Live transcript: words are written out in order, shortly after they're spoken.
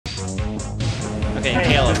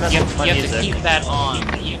Okay, Caleb, you have to keep that on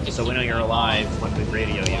so we know you're alive when we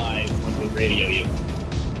radio you.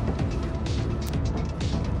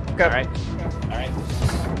 Okay. Alright.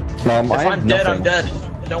 If I'm dead, I'm dead.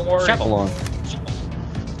 Don't worry. Shovel. Hold on.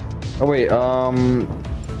 Oh wait,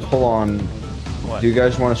 hold on. What? Do you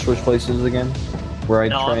guys want to switch places again? Where I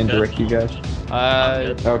No, try I'm and good. direct you guys?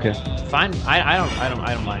 Okay. Fine. I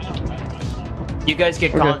don't mind. You guys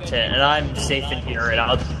get Okay. content, and I'm safe in here, and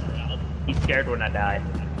I'll be scared when I die.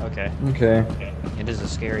 Okay. Okay. It is a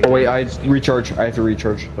scary. Oh wait, game. I recharge. I have to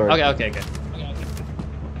recharge. Sorry. Okay.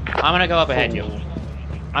 I'm gonna go up ahead of you.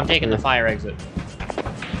 I'm taking the fire exit.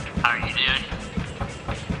 How are you doing?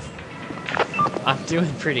 I'm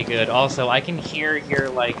doing pretty good. Also, I can hear your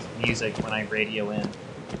like music when I radio in,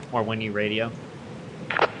 or when you radio.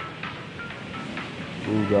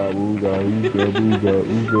 Ooga ooga ooga ooga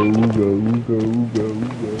ooga ooga ooga ooga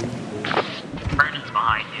ooga. Brandon's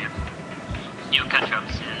behind you. You'll catch up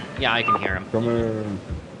soon. Yeah, I can hear him. Come in.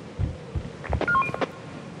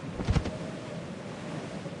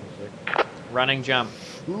 Running jump.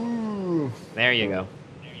 Ooh. There you go.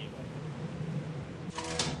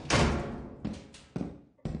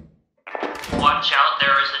 Watch out,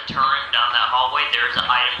 there is a turret down that hallway. There is an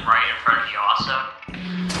item right in front of you also.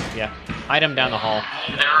 Yeah. Item down the hall.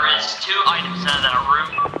 There is 2 items in that room.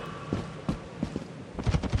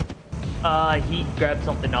 He grabbed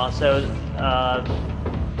something also.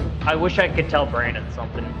 I wish I could tell Brandon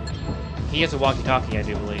something. He has a walkie-talkie, I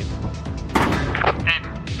do believe. Hey,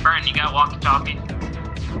 Brandon, you got a walkie-talkie?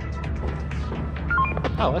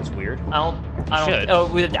 Oh, that's weird. I don't, Should.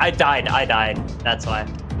 I died. That's why.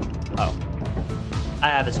 Oh. I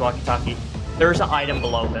have his walkie-talkie. There's an item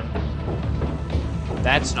below him.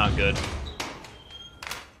 That's not good.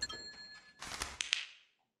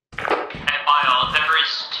 Hey, Bio, there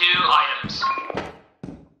is 2 items.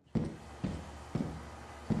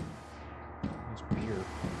 That's weird.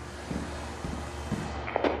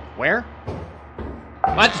 Where?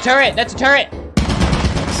 Oh, that's a turret! That's a turret!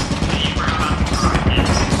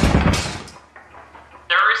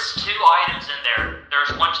 There is 2 items in there.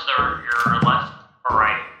 There's one to your left or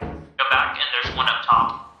right. Go back, and there's one up top.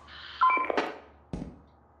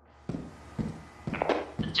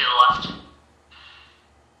 To the left.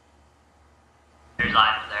 There's an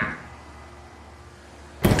item there.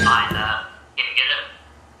 Behind that. Can you get it?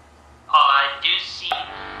 I do see,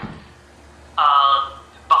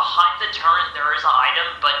 behind the turret there is an item,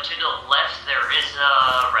 but to the left there is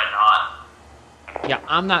a red dot. Yeah,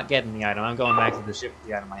 I'm not getting the item. I'm going back to the ship with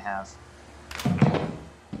the item I have.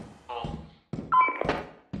 Cool.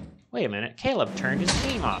 Wait a minute. Caleb turned his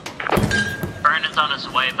game off. Brandon's on his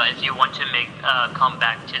way, but if you want to make come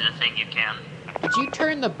back to the thing, you can. Did you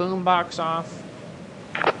turn the boombox off?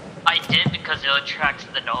 I did because it attracts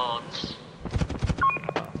the dogs.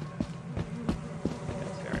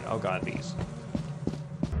 Oh god, these.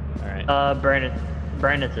 Alright.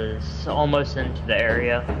 Brandon is almost into the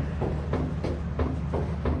area.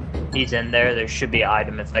 He's in there. There should be an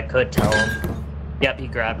item if I could tell him. Yep, he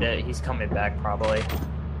grabbed it. He's coming back probably.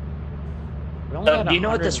 We only got Do you know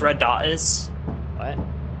what 100 this red dot is? What? What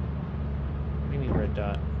do you mean red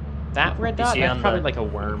dot? That red You dot? see That's on probably the- like a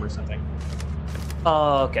worm or something.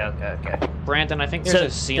 Oh, okay. Brandon, I think there's So a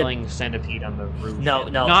ceiling centipede on the roof. No,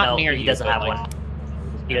 Not near he you, doesn't but, have like, one.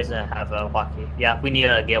 He doesn't have a walkie. Yeah, we need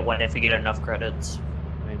to get one if we get enough credits.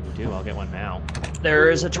 Maybe we do. I'll get one now.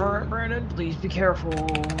 There is a turret, Brandon. Please be careful.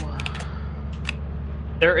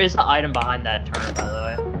 There is an item behind that turret, by the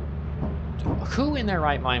way. Who in their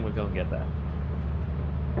right mind would go and get that?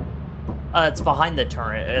 It's behind the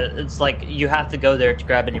turret. It's like you have to go there to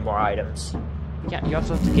grab any more items. Yeah, you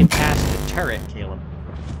also have to get past the turret, Caleb.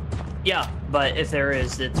 Yeah, but if there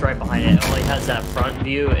is, it's right behind it. It only has that front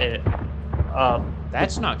view.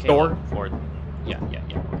 That's not door. Caleb. Or, yeah.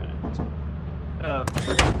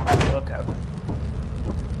 Okay.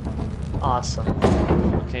 Awesome.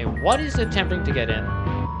 Okay, what is attempting to get in?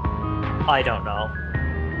 I don't know.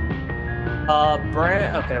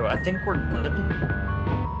 Okay, well, I think we're good.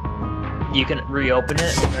 You can reopen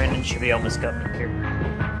it. Brandon should be almost coming here.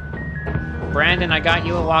 Brandon, I got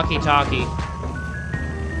you a walkie-talkie.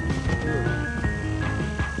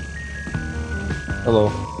 Hello.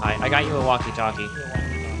 Hi, I got you a walkie-talkie.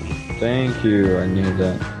 Thank you. I need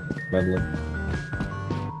that badly.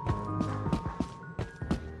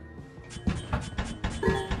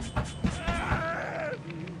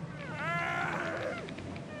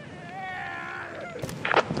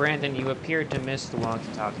 Brandon, you appeared to miss the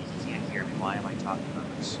walkie-talkie. You can't hear me. Why am I talking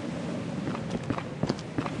about this?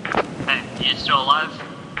 Hey, you still alive?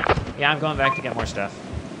 Yeah, I'm going back to get more stuff.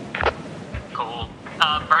 Cool.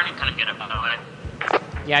 Brandon couldn't get it, by the way.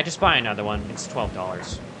 Yeah, just buy another one. It's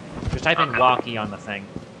 $12. Just type in walkie on the thing.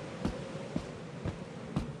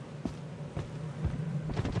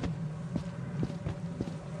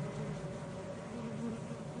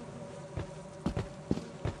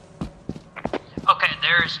 Okay,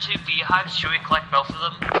 there's 2 beehives. Should we collect both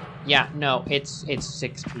of them? Yeah, no, it's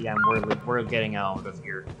 6 p.m. We're getting out of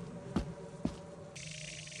here.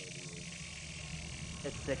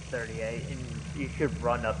 It's 6:38, and you should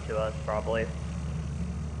run up to us probably.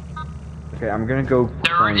 Okay, I'm gonna go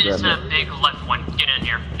try There and is grab a big left one. Get in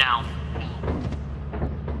here now.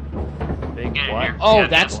 Big Get in what? here. Oh, Yeah,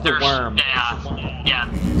 that's the there's- worm. Yeah. Oh,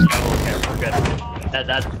 okay, we're good.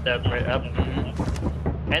 That's right up.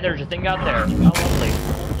 And there's a thing out there. How lovely.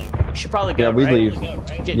 We should probably go. Yeah, we right? leave.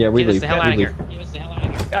 Get, Yeah, we get us leave. the hell We out of leave. here. Get us the hell out of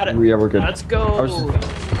here. Got it. Yeah, we're good. Let's go.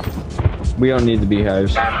 We don't need the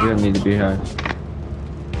beehives. We don't need the beehives.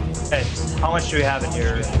 Okay, how much do we have in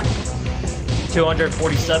here?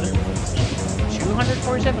 247?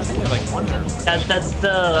 247? I think they're like 100. That's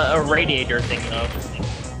the radiator thing though.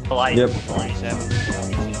 The light. Yep. 47.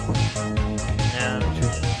 And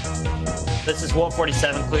this is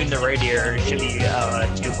 147, including the radiator. It should be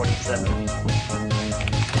 247.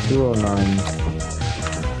 209.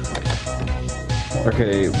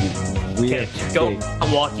 Okay, we Okay, have go okay. a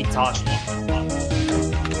walkie-talkie.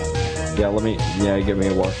 Yeah, give me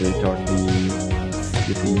a walkie-talkie.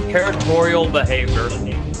 Territorial behavior.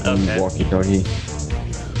 Okay. Walkie-talkie.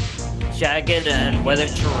 Jagged and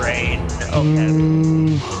weathered terrain. Okay.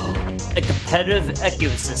 A competitive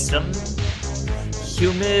ecosystem.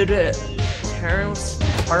 Humid terrains,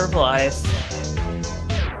 part of life.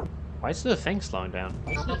 Why is the thing slowing down?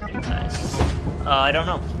 I don't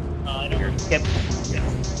know. Yep.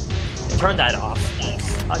 Turn that off.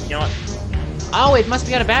 You know what? Oh, it must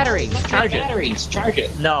be out of batteries. Charge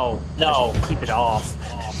it. No. Keep it off.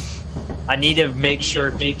 I need to make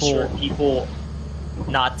sure people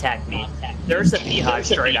not attack me. There's a beehive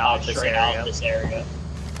straight out this area.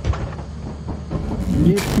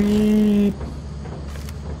 Yippee!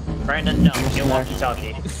 Brandon, no, you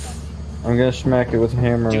walkie-talkie. I'm gonna smack it with a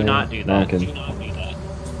hammer. Do and not do that. knock it.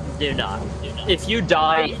 Do not. If you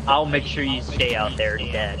die, I'll make sure you stay out there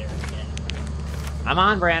dead. I'm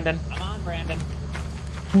on, Brandon.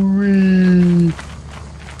 Whee!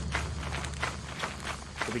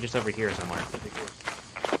 Could be just over here somewhere.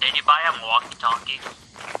 Did you buy a walkie-talkie?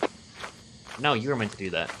 No, you were meant to do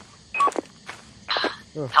that.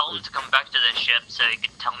 Tell him to come back to the ship so he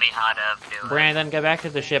can tell me how to do it. Brandon, go back to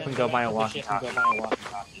the ship and go buy a walkie-talkie. I'm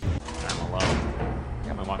alone.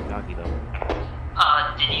 Got my walkie-talkie though.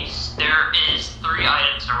 Denise, there is 3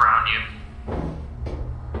 items around you.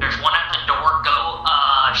 There's one at the door. Go,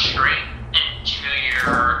 straight and to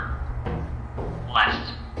your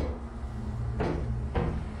left.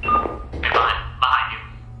 Okay, behind you.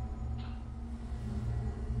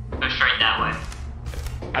 Go straight that way.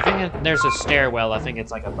 I think there's a stairwell. I think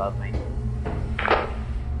it's like above me.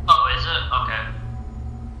 Oh, is it? Okay.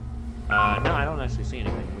 No, I don't actually see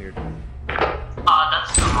anything weird.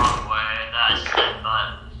 That's the wrong way. That's it, but...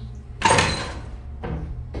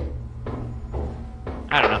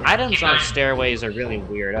 I don't know. Items on stairways are really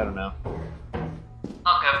weird. I don't know.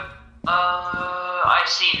 Okay. I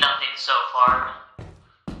see nothing so far.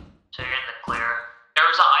 So you're in the clear. There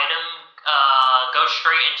was an item. Go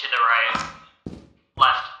straight into the right.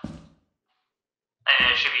 Left.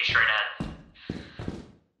 And it should be straight ahead.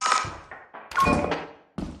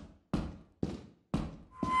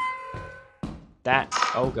 That.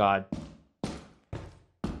 Oh god.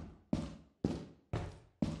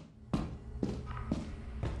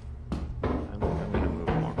 I'm gonna move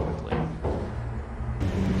more quickly.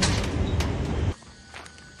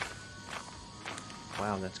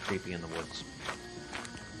 Wow, that's creepy in the woods.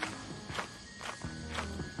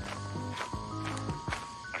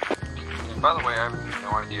 By the way, I have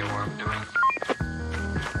no idea what I'm doing.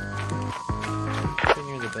 Stay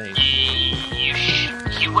near the base.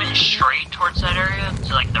 He went straight towards that area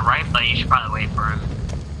to like the right, but you should probably wait for him.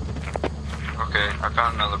 Okay, I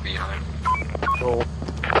found another beehive. Cool.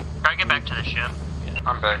 Try to get back to the ship.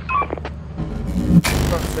 I'm back.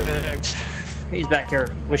 Perfect. He's back here.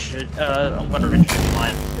 We should, I'm gonna reach the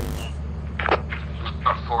line.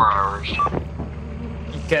 About 4 hours.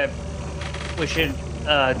 Okay. We should,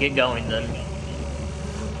 get going then.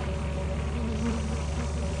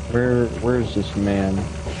 Where's this man?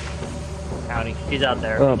 Howdy. He's out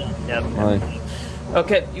there. Oh, Yep. hi.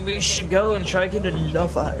 Okay, we should go and try to get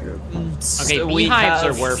enough items. Okay, So we beehives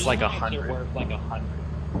have- are worth like 100.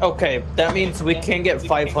 Okay, that means we can get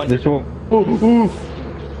 500. This one. Ooh.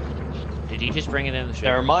 Did you just bring it in the ship?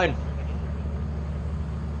 Never mind.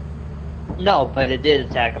 No, but it did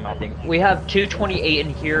attack him, I think. We have 228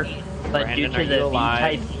 in here, but Brandon, due are to you the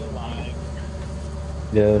alive? V-type...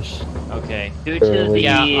 Yes. Okay. Due to the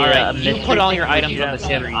Yeah, alright, you mystery put all your thing, items we on the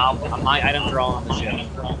have ship. three. My items are all on the ship.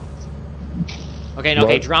 Okay, okay,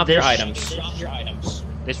 What? drop your This- items.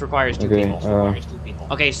 This requires 2 Okay, people.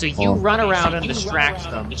 Okay, so you Oh. run around and distract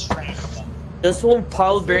them. This will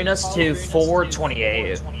probably bring us to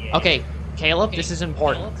 428. Okay, Caleb, this is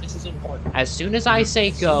important. As soon as I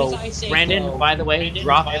say go, Brandon, by the way,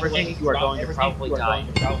 drop everything. You are going to probably die.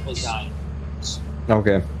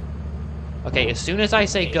 Okay. Okay, as soon as I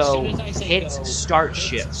say go, hit start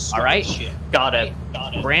ship. Alright? Got it.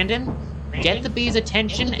 Brandon, get the bee's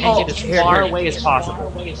attention and Oh, get as here, far here. away as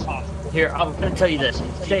possible. Here, I'm gonna tell you this.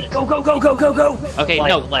 Say, go, go, go, go, go, go! Okay, Like-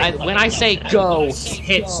 no, like- when I say go,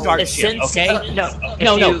 hit start ship, Since- okay? no,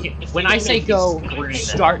 No, if no, you- when I say go, Scream it.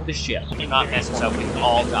 start the ship. Do not mess this up, we can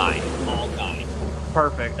all die.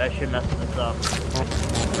 Perfect, I should mess this up.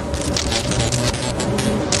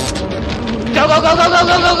 Go, go, go, go, go,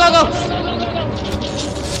 go, go, go, go!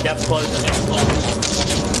 Yep, closing.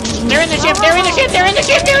 They're in the ship, they're in the ship, they're in the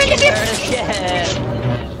ship, they're in the ship! Shit!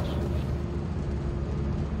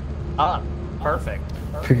 Ah, perfect.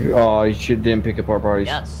 Oh, you didn't pick up our bodies.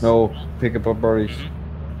 Yes. No, pick up our bodies.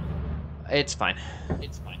 It's fine.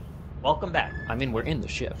 Welcome back. I mean, we're in the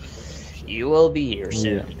ship. You will be here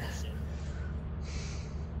soon.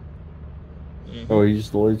 Oh, he's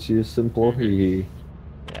the laziest employee.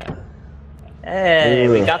 Yeah. Hey,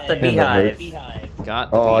 we got the Ugh. beehive.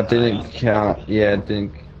 Got the Oh, it beehive. didn't count. Yeah, it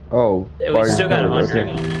didn't. Oh. We still got 100.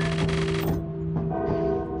 Okay.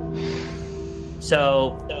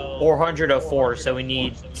 So, 404, so we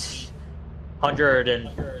need 100 and...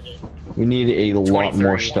 We need a lot 23.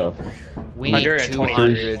 more stuff. We need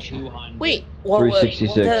 100. 200. Wait, what was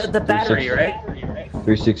 366. the battery, right?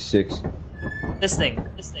 366. This thing.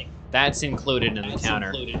 That's included in the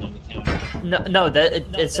counter. No, that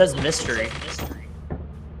it says mystery.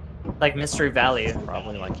 Like mystery value.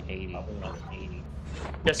 Probably like 80.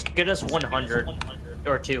 Just get us 100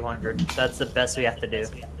 or 200. That's the best we have to do.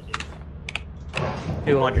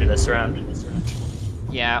 200 this round.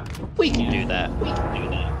 Yeah, we can do that.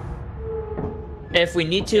 If we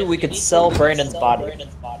need to, we could sell Brandon's body.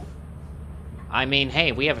 I mean,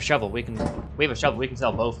 hey, we have a shovel. We can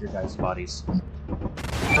sell both your guys' bodies.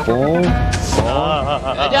 Oh.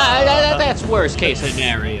 That's worst case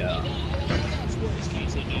scenario.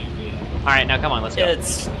 All right, now come on, let's go.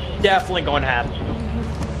 It's definitely going to happen.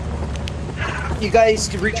 You guys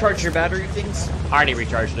can recharge your battery things? I already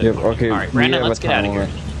recharged it. Yep, okay. All right, Brandon, we have let's a get out of timer.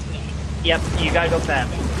 here. Yep, you gotta go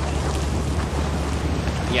fast.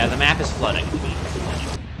 Yeah, the map is flooding.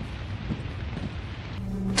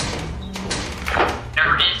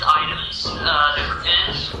 There is items. There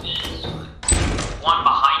is one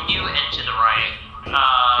behind you and to the right.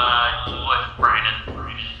 With Brandon.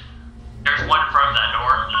 There's one in front of that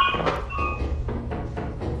door.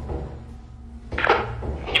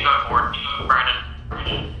 Keep going forward, Brandon.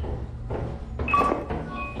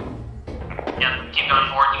 Yep, keep going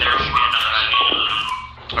forward. There should be another item.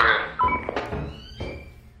 Okay.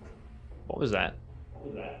 What was that?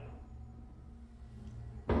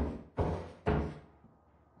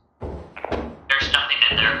 There's nothing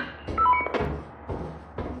in there.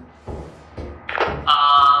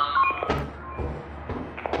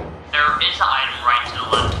 There is an item right to the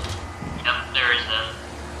left. Yep, there is a.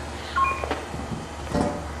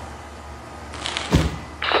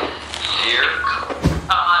 Here?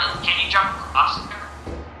 Can you jump across there?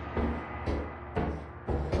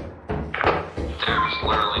 There's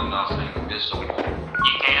literally nothing visible.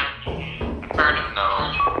 You can. Brandon. No.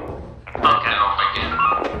 Okay. No, I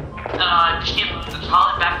can't. Just keep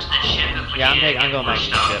calling back to the ship if we Yeah, need to I'm get going more back to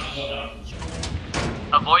the stuff. ship.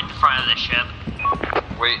 Avoid the front of the ship.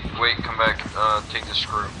 Wait, come back. Take the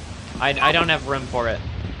screw. I don't have room for it.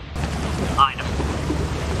 Item.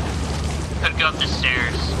 Could go up the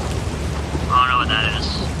stairs. I don't know what that is.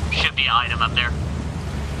 Should be an item up there.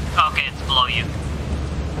 Okay, it's below you.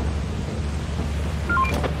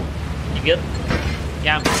 You good?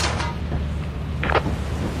 Yeah,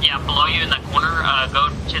 Yeah, below you in the corner. Go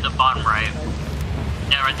to the bottom right.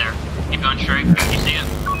 Yeah, right there. Keep going straight. You see it?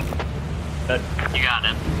 Good. You got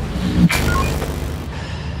it.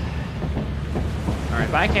 all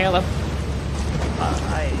right, bye, Caleb.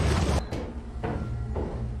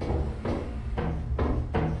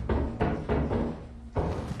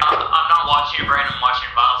 I'm not watching your brain. I'm watching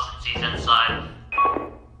your bottle since he's inside.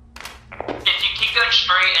 If you keep going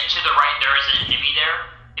straight and to the right, there is an enemy there.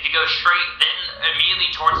 If you go straight, then immediately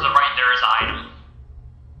towards the right, there is an item.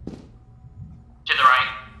 To the right.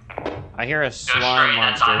 I I hear a Go straight, slime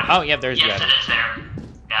that's monster. item. Oh, yeah, there's the Yes, item. it is there.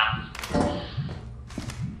 Yeah.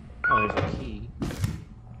 Oh, there's a key.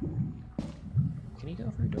 Can he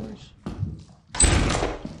go through doors?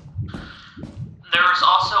 There's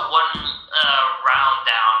also one round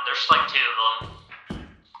down. There's like 2 of them.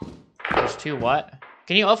 There's 2 what?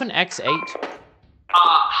 Can you open X8?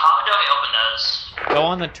 How do I open those? Go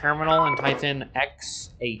on the terminal and type in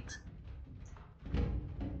X8.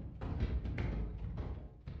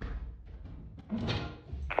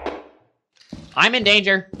 I'm in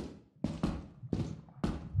danger.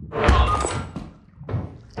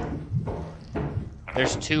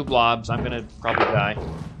 There's 2 blobs. I'm gonna probably die.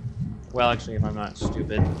 Well, actually, if I'm not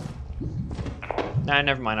stupid. Nah,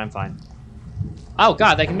 never mind. I'm fine. Oh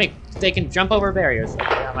God, they can jump over barriers.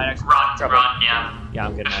 Yeah, I might actually Run, trouble. run, yeah. Yeah,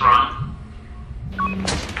 I'm getting Just out of run.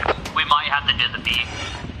 We might have to do the beat.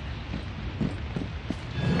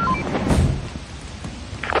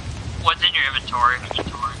 What's in your inventory?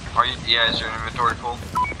 Yeah, is your inventory full?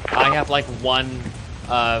 here. I have like 1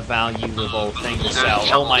 valuable thing to There's sell.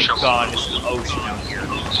 shovel, Oh my shovel. God, it's an ocean out here.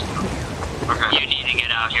 Okay. You need to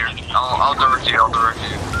get out here. I'll direct you,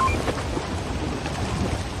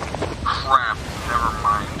 Crap, never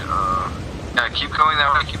mind, yeah, keep going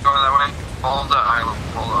that way, Follow the island,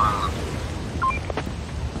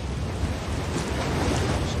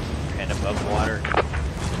 And above water.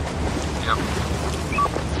 Yep.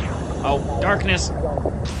 Oh, darkness.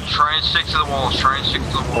 Try and stick to the walls, And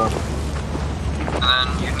then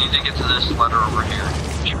you need to get to this ladder over here.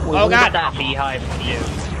 Oh God. That beehive for you.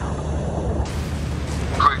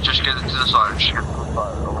 Quick, just get it to the side,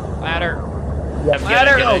 Ladder. Yep,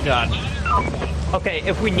 Ladder. get Oh it. God. Okay,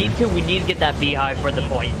 if we need to get that beehive for the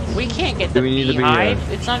point. We can't get the Do we need the beehive.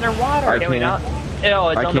 beehive? It's underwater. I Can we can't. not? Oh,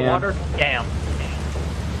 it's I can't. underwater? Damn.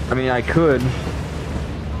 I mean, I could.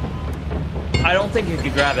 I don't think you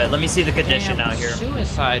could grab it. Let me see the condition Damn, out here.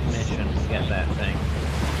 Suicide mission to get that thing.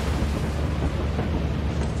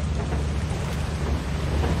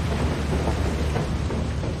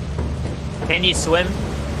 Can you swim?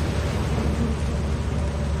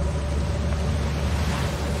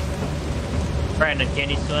 Brandon, can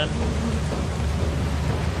you swim?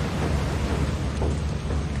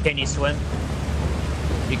 Can you swim?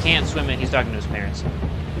 You can't swim it. He's talking to his parents.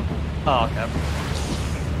 Oh, okay.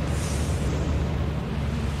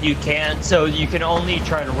 You can, so you can only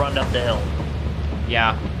try to run up the hill.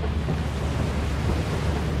 Yeah.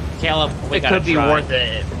 Caleb, we It gotta could be try. worth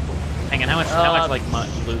it. Hang on, how much like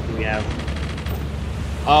loot do we have?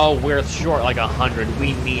 Oh, we're short like 100.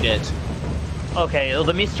 We need it. Okay,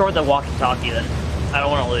 let me store the walkie-talkie then. I don't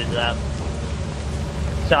want to lose that.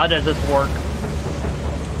 So how does this work?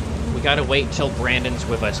 We gotta wait till Brandon's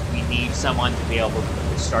with us. We need someone to be able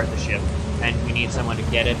to start the ship, and we need someone to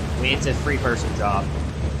get it. It's a 3-person job.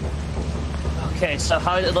 Okay, so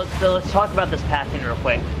let's talk about this pathing real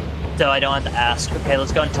quick, so I don't have to ask. Okay,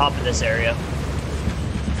 let's go on top of this area.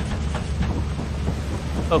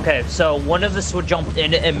 Okay, so one of us will jump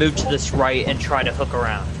in and move to this right and try to hook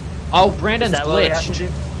around. Oh, Is Brandon's that what we have to glitched. do?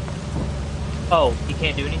 Oh, he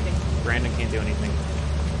can't do anything? Brandon can't do anything.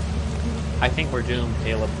 I think we're doomed,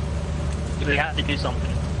 Caleb. We have to do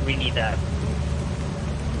something. We need that.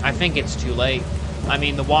 I think it's too late. I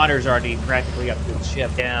mean, the water's already practically up to the ship.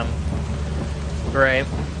 Damn. Great.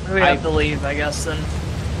 We have to leave, I guess, then.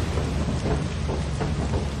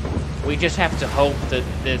 We just have to hope that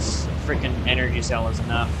this freaking energy cell is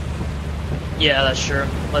enough. Yeah, that's true.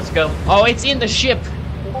 Let's go. Oh, it's in the ship!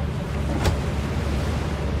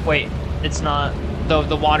 Wait, it's not...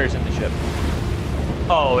 The water's in the ship.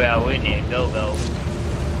 Oh, yeah, we need to go.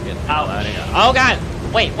 Get the hell out of here. Oh, God!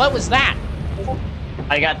 Wait, what was that?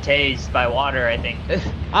 I got tased by water, I think.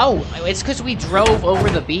 Oh, it's because we drove over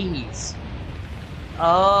the bees.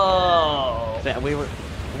 Oh. That we were...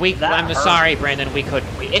 That I'm hurt. sorry, Brandon, we couldn't.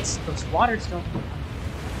 It's water's still...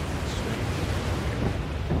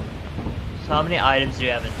 So how many items do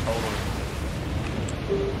you have in total?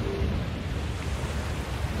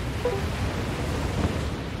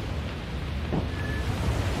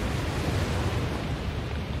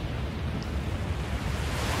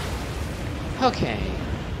 Okay.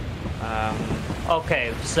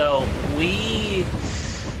 Okay, so we...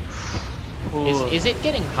 Is it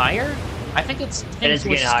getting higher? I think it's It is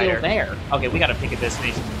was getting still higher. there. Okay, we gotta pick a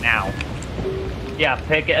destination now. Yeah,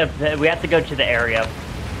 pick. We have to go to the area.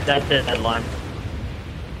 That's the deadline.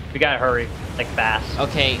 We gotta hurry, like fast.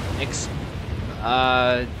 Okay,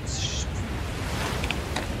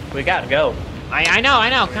 We gotta go. I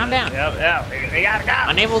know, calm down. Yeah, we gotta go.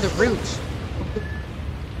 Unable to route.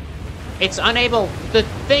 It's unable, the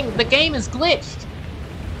game is glitched.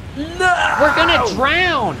 No! We're gonna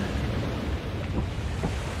drown.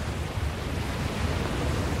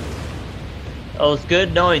 Well, it's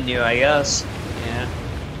good knowing you, I guess. Yeah.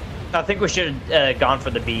 I think we should have gone for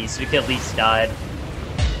the bees. We could at least died.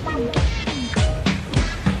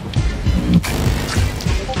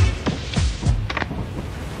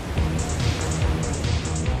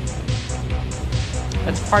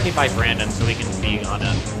 Let's party by Brandon so we can be on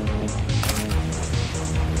it.